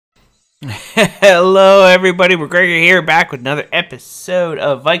Hello, everybody. We're Gregor here, back with another episode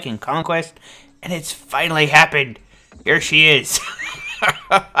of Viking Conquest, and it's finally happened. Here she is.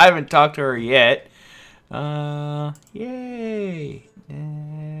 I haven't talked to her yet. Yay.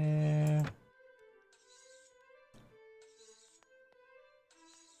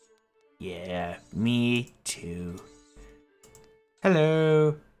 Yeah, me too.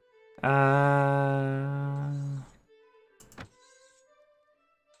 Hello.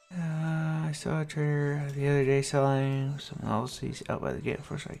 I saw a trader the other day selling some novelties out by the gate.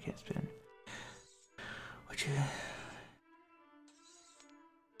 Unfortunately, I can't spend. What you?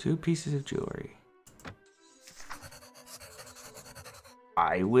 2 pieces of jewelry.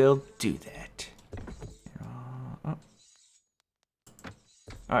 I will do that. Oh.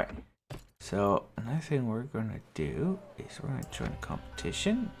 Alright. So, another thing we're going to do is we're going to join a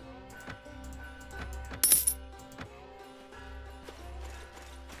competition.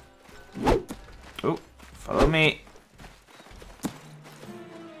 Oh, follow me.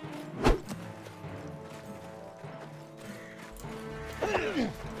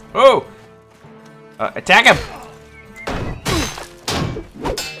 Oh! Attack him!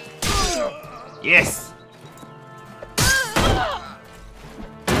 Yes!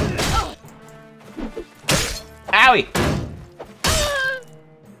 Owie!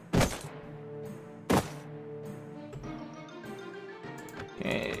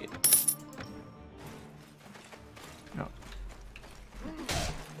 Okay. No.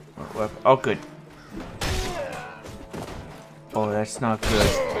 Oh, good. Oh, that's not good.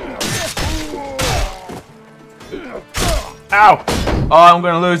 Ow! Oh, I'm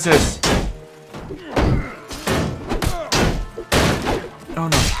gonna lose this. Oh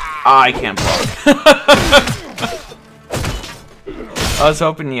no. Ah, I can't block. I was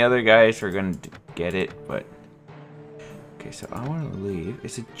hoping the other guys were gonna get it, but... Okay, so I want to leave.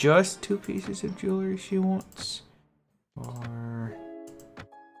 Is it just 2 pieces of jewelry she wants? Or...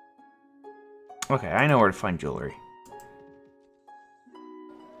 Okay, I know where to find jewelry.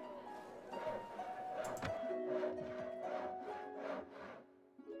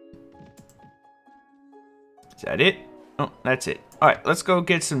 Is that it? Oh, that's it. Alright, let's go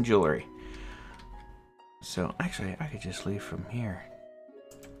get some jewelry. So, actually, I could just leave from here.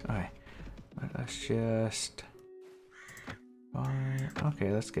 Alright, let's just...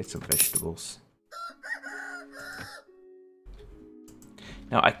 Okay, let's get some vegetables.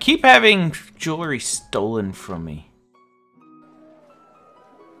 Now, I keep having jewelry stolen from me.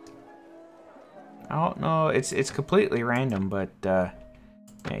 I don't know, it's completely random, but, yeah,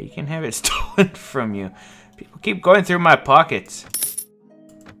 you can have it stolen from you. People keep going through my pockets.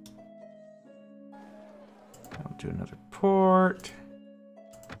 I'll do another port.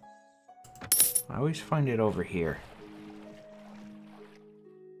 I always find it over here.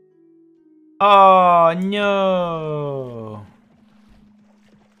 Oh, no.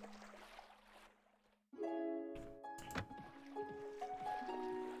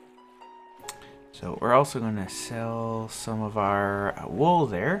 So we're also going to sell some of our wool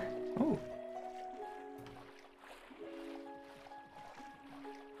there. Oh.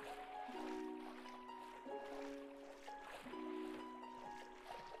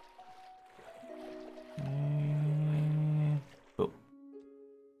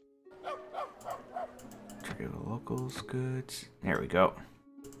 Locals goods. There we go.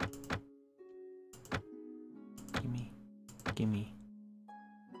 Gimme. Gimme.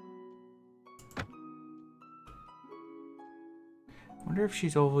 Wonder if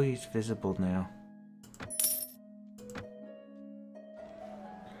she's always visible now.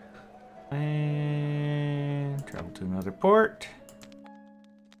 And travel to another port.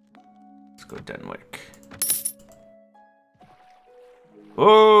 Let's go Dunwick.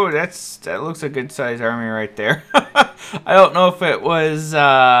 Oh, that looks a good size army right there. I don't know if it was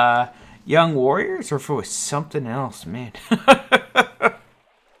young warriors or if it was something else, man.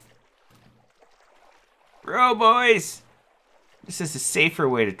 Bro, boys, this is a safer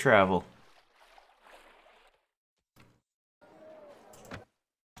way to travel.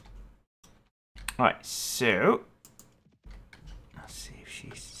 All right, so let's see if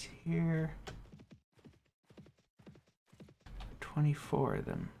she's here. 24 of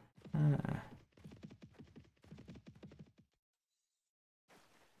them.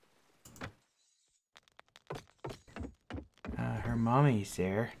 Her mommy's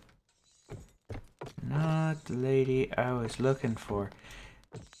there. Not the lady I was looking for.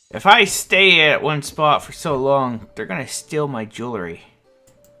 If I stay at one spot for so long, they're gonna steal my jewelry.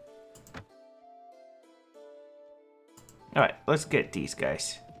 Alright, let's get these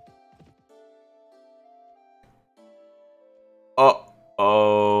guys.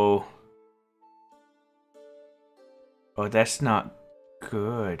 Uh-oh. Oh, that's not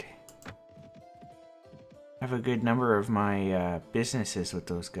good. I have a good number of my businesses with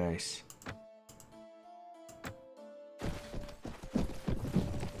those guys.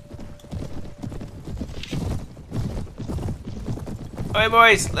 Alright,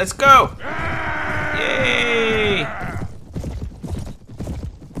 boys, let's go! Yay!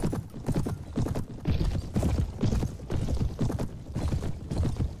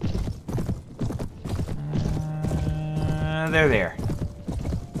 They're there.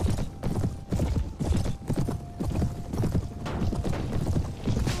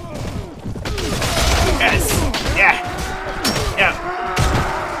 Yes! Yeah! Yeah!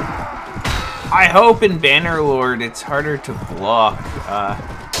 I hope in Bannerlord it's harder to block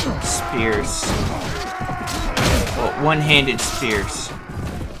spears. Well, one-handed spears.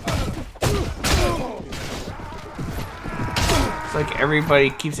 It's like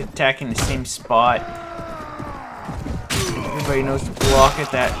everybody keeps attacking the same spot. Everybody knows to block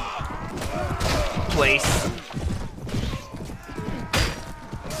at that place.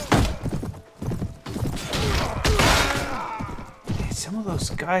 Man, some of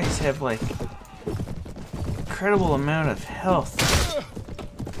those guys have like incredible amount of health.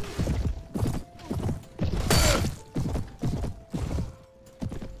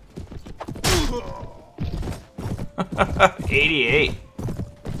 88.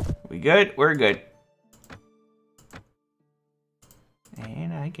 We good? We're good.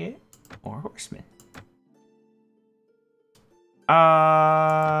 And I get more horsemen.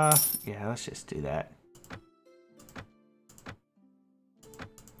 Yeah, let's just do that.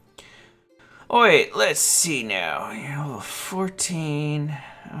 Oh wait, let's see now. You're level 14.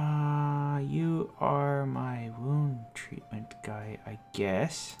 You are my wound treatment guy, I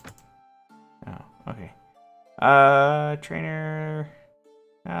guess. Oh, okay. Trainer.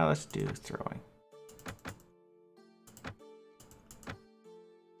 Let's do throwing.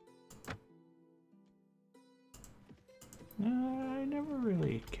 I never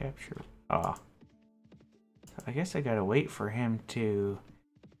really captured. I guess I gotta wait for him to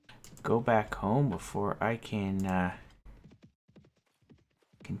go back home before I can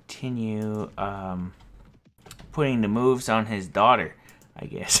continue putting the moves on his daughter, I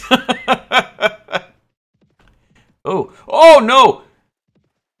guess. Oh no!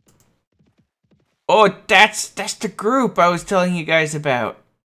 Oh, that's the group I was telling you guys about.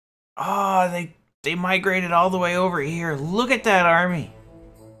 Oh, they migrated all the way over here. Look at that army.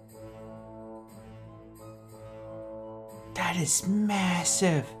 That is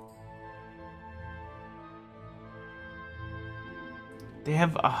massive. They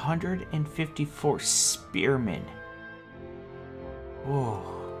have 154 spearmen. Whoa.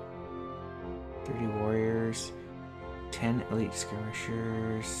 30 warriors. 10 elite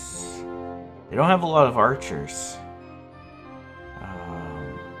skirmishers. They don't have a lot of archers.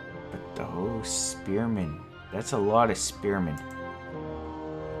 But those spearmen. That's a lot of spearmen.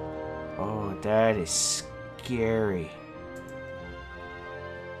 Oh, that is scary.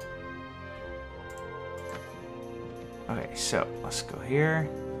 Okay, so let's go here.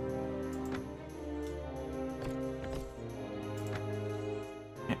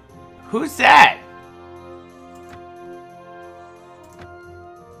 Who's that?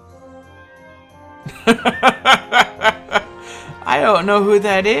 I don't know who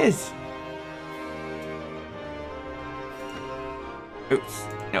that is. Oops,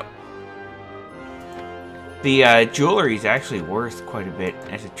 no. The jewelry is actually worth quite a bit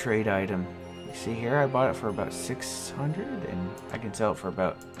as a trade item. You see here, I bought it for about 600, and I can sell it for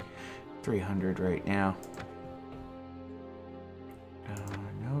about 300 right now.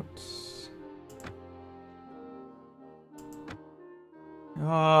 Notes.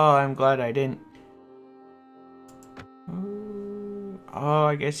 Oh, I'm glad I didn't. Oh,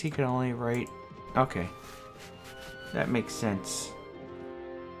 I guess he can only write. Okay, that makes sense.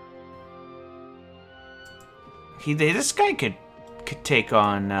 This guy could take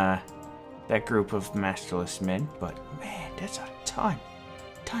on that group of masterless men, but man, that's a ton.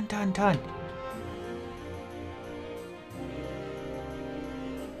 Ton.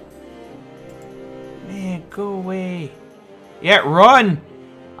 Man, go away. Yeah, run!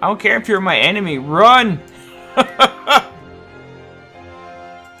 I don't care if you're my enemy, run!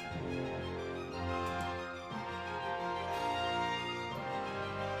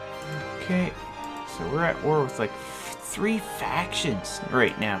 Okay, so we're at war with like 3 factions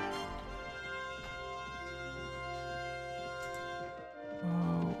right now.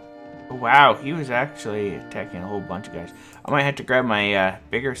 Oh, wow, he was actually attacking a whole bunch of guys. I might have to grab my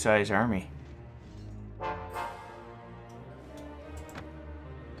bigger size army.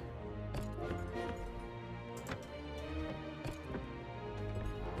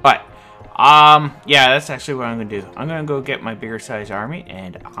 Yeah, that's actually what I'm gonna do. I'm gonna go get my bigger size army,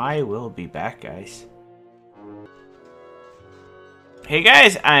 and I will be back, guys. Hey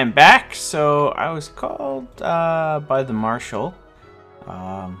guys, I'm back. So I was called by the marshal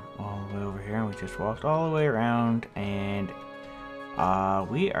all the way over here, and we just walked all the way around, and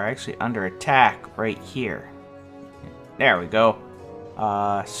we are actually under attack right here. There we go.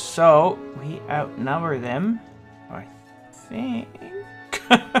 So we outnumber them, I think.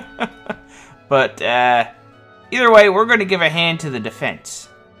 But either way, we're going to give a hand to the defense.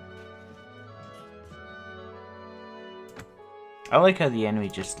 I like how the enemy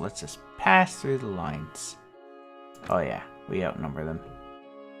just lets us pass through the lines. Oh yeah, we outnumber them.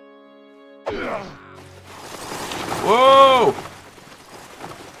 Whoa!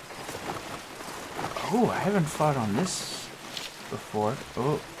 Oh, I haven't fought on this before.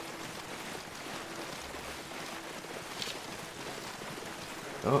 Oh.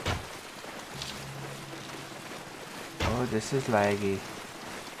 Oh. Oh, this is laggy.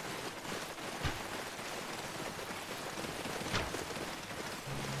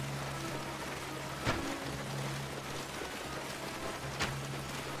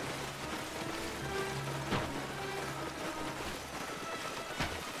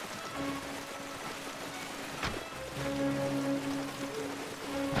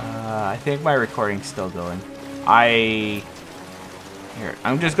 I think my recording's still going. Here,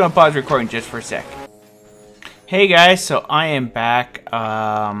 I'm just gonna pause recording just for a sec. Hey guys, so I am back.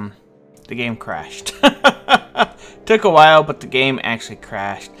 The game crashed. Took a while, but the game actually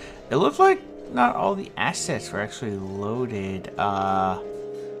crashed. It looked like not all the assets were actually loaded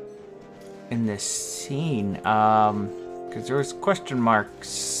in this scene. Because there was question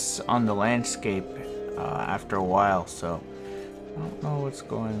marks on the landscape after a while, so I don't know what's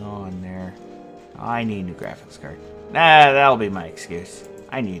going on there. I need a new graphics card. Nah, that'll be my excuse.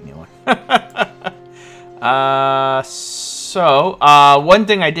 I need a new one. One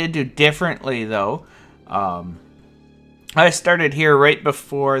thing I did do differently, though, I started here right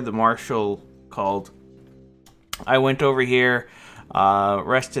before the marshal called. I went over here,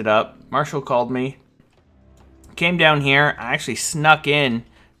 rested up. Marshal called me. Came down here. I actually snuck in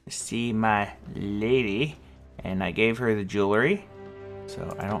to see my lady, and I gave her the jewelry.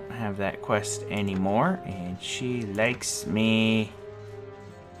 So I don't have that quest anymore, and she likes me.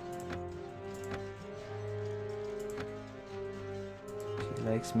 She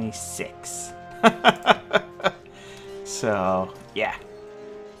likes me 6. So, yeah.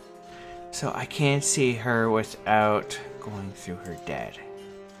 So I can't see her without going through her dad,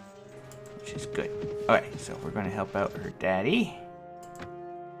 which is good. Okay, so we're going to help out her daddy.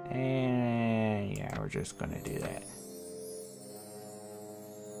 And yeah, we're just going to do that.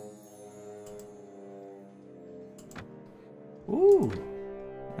 Ooh.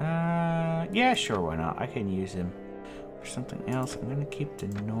 Yeah, sure, why not? I can use him for something else. I'm gonna keep the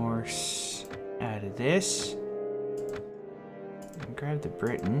Norse out of this. And grab the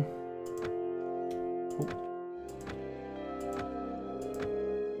Briton. Ooh.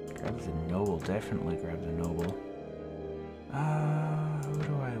 Grab the noble, definitely grab the noble. Who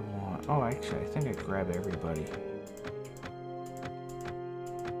do I want? Oh, actually, I think I grab everybody.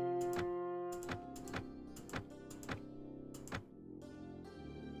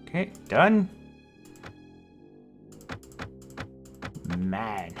 Okay, done.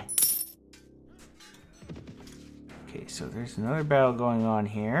 Man. Okay, so there's another battle going on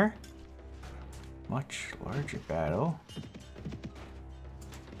here. Much larger battle.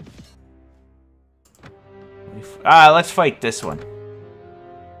 Let's fight this one.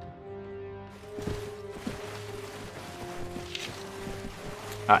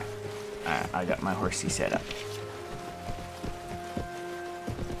 Alright. I got my horsey set up.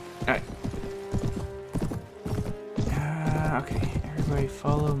 Alright. Okay, everybody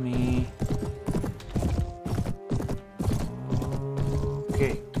follow me.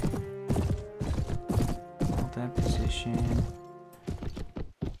 Okay. Hold that position.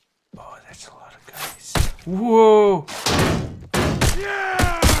 Oh, that's a lot of guys. Whoa!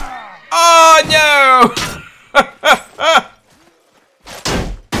 Yeah! Oh, no!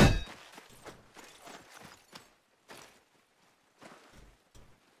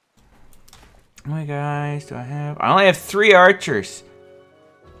 How many guys do I have? I only have 3 archers.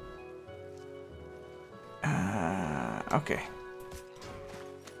 Okay.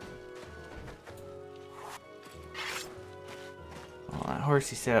 Well, that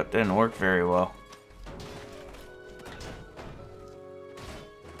horsey setup didn't work very well.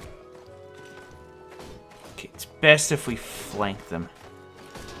 Okay, it's best if we flank them.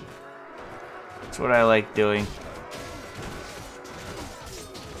 That's what I like doing.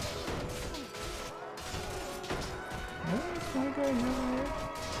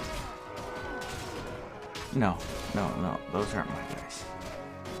 No, no, those aren't my guys.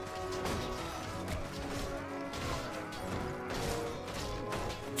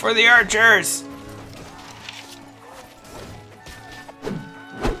 For the archers!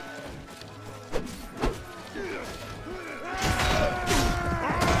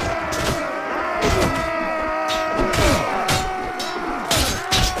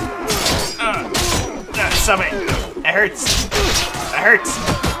 Stop it! It hurts! It hurts!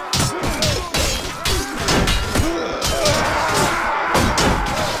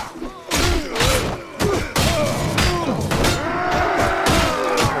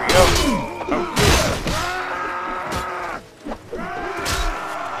 There we go.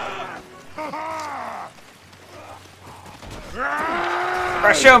 Oh.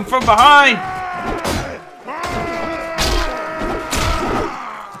 Rush him from behind!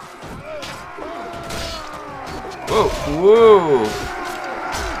 Whoa, whoa.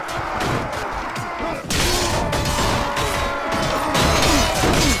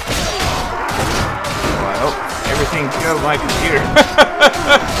 Oh, I hope everything's good with my computer.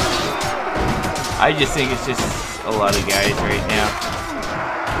 I just think it's just a lot of guys right now.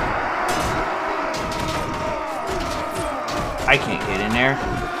 I can't get in there.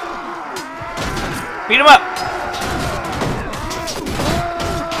 Beat him up!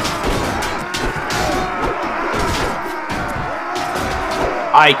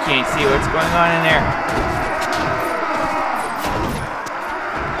 I can't see what's going on in there.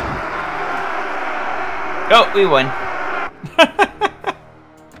 Oh, we won.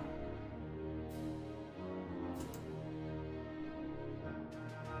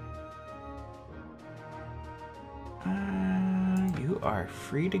 You are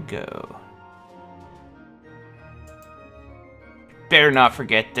free to go. Better not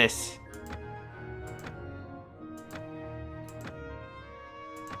forget this.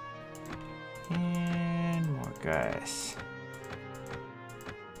 Guys,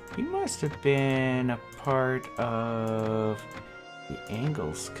 he must have been a part of the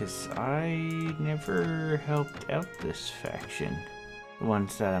Angles, because I never helped out this faction, the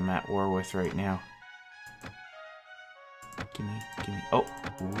ones that I'm at war with right now. Gimme. Oh,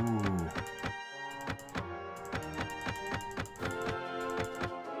 ooh.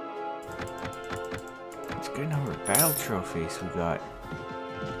 It's a good number of battle trophies we got.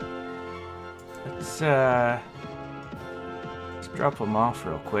 Let's drop them off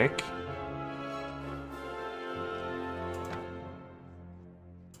real quick.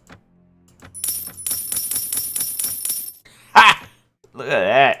 Ha! Look at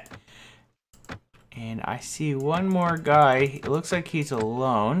that. And I see one more guy. It looks like he's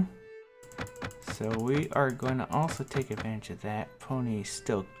alone. So we are going to also take advantage of that. Pony's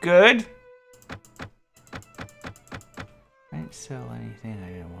still good. I didn't sell anything I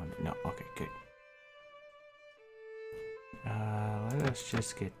didn't want to. No, okay, good. Let us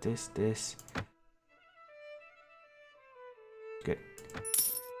just get this. Good.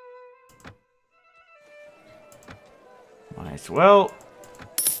 Might as well.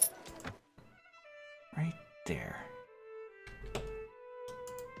 Right there.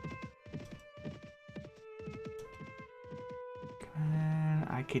 Come on,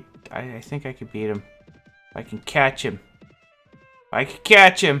 I think I could beat him. If I can catch him. I can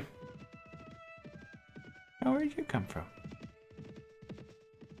catch him. Oh, where'd you come from?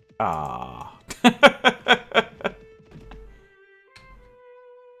 Ah.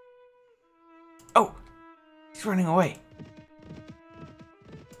 Oh, he's running away.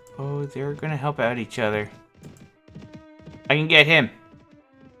 Oh, they're gonna help out each other. I can get him.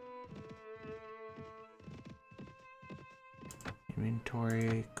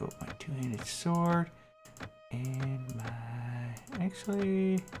 Inventory, go with my two-handed sword. And my...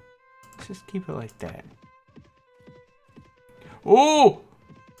 Actually, let's just keep it like that. Oh!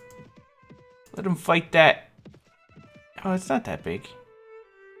 Let him fight that. Oh, it's not that big.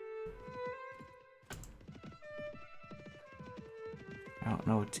 I don't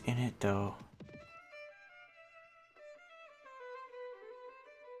know what's in it, though.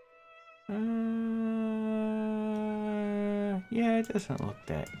 Yeah, it doesn't look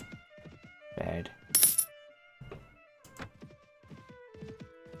that bad.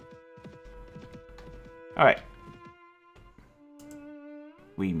 Alright.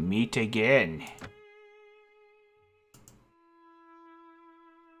 We meet again.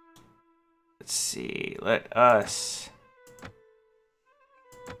 Let's see. Let us...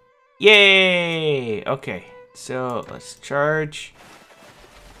 Yay! Okay. So, let's charge.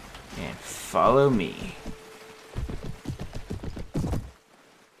 And follow me.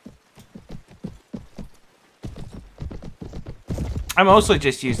 I mostly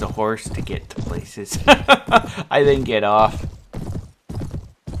just use the horse to get places. I then get off.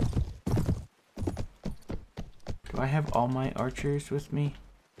 Do I have all my archers with me?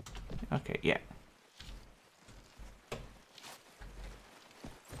 Okay, yeah.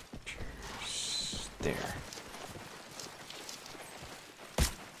 Archers there.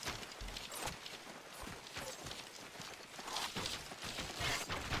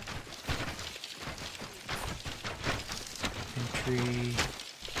 Entry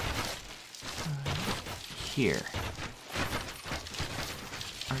here.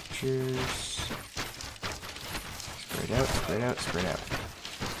 Archers. Spread out, spread out, spread out.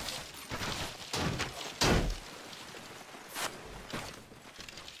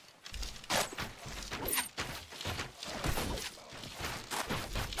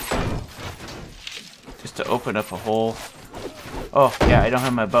 Just to open up a hole. Oh, yeah, I don't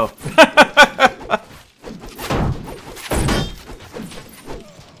have my bow.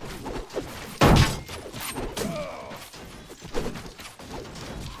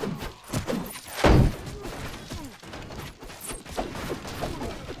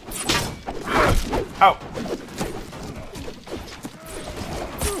 Ow!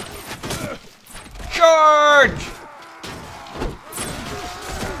 Charge!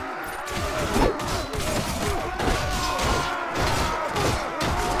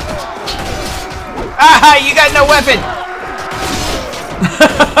 Ah! You got no weapon!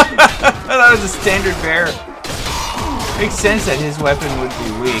 That was a standard bear. Makes sense that his weapon would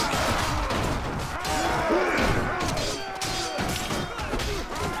be weak.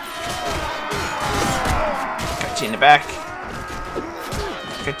 Got you in the back.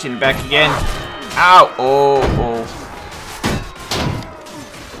 Got you in the back again. Ow! Oh, oh.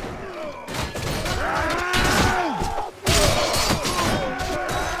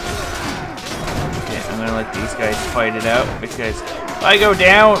 Let these guys fight it out, because if I go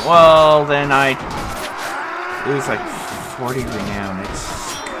down, well, then I lose like 40 renown.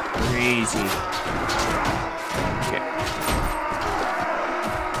 It's crazy. Okay.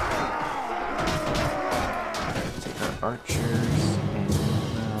 Take our archers and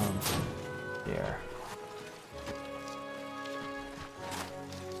there.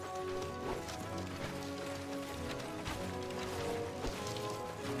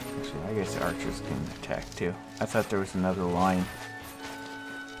 I guess the archers can attack too. I thought there was another line.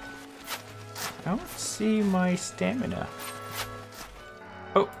 I don't see my stamina.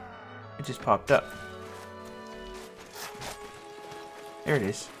 Oh, it just popped up. There it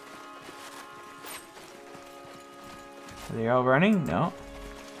is. Are they all running? No.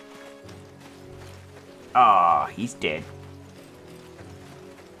 Ah, he's dead.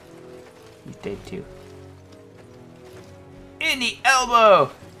 He's dead too. In the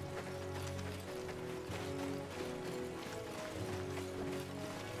elbow!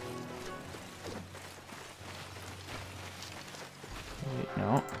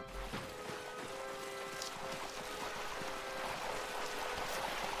 No.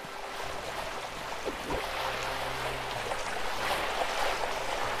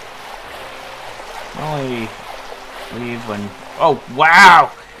 Only leave when... Oh,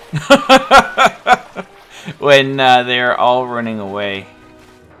 wow! When they're all running away.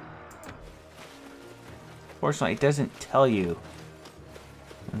 Fortunately, it doesn't tell you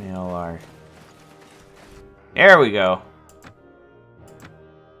when they all are. There we go.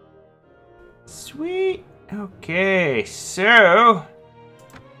 Sweet. Okay, so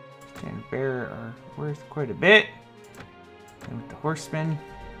standard bearer are worth quite a bit. And with the horsemen.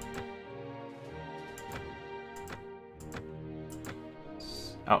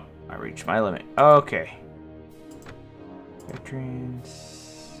 Oh, I reached my limit. Okay.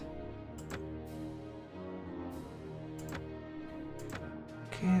 Veterans.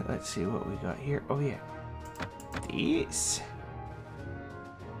 Okay, let's see what we got here. Oh yeah. These.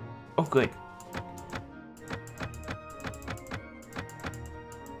 Oh good.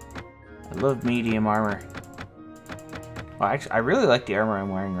 I love medium armor. Well, actually, I really like the armor I'm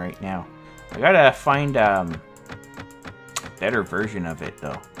wearing right now. I gotta find better version of it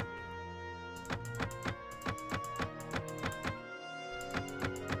though.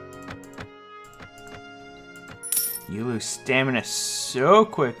 You lose stamina so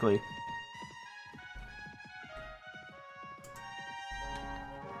quickly.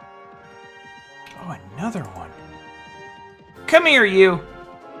 Oh, another one. Come here, you.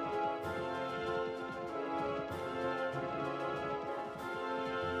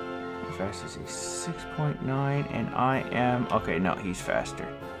 Fast is he? 6.9 and I am... Okay, no, he's faster.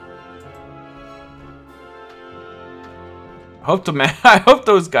 I hope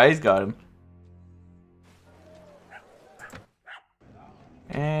those guys got him.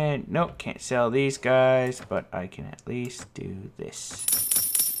 And nope, can't sell these guys, but I can at least do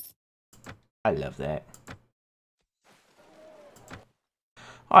this. I love that.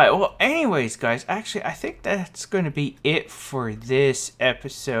 Alright, well, anyways, guys, actually, I think that's going to be it for this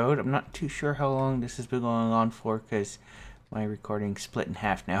episode. I'm not too sure how long this has been going on for, because my recording's split in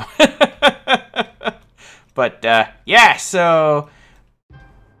half now. But, yeah, so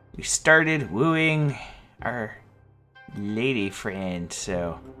we started wooing our lady friend,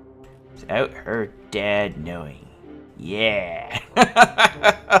 so without her dad knowing. Yeah.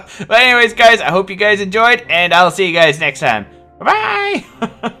 But anyways, guys, I hope you guys enjoyed, and I'll see you guys next time.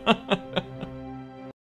 Bye-bye!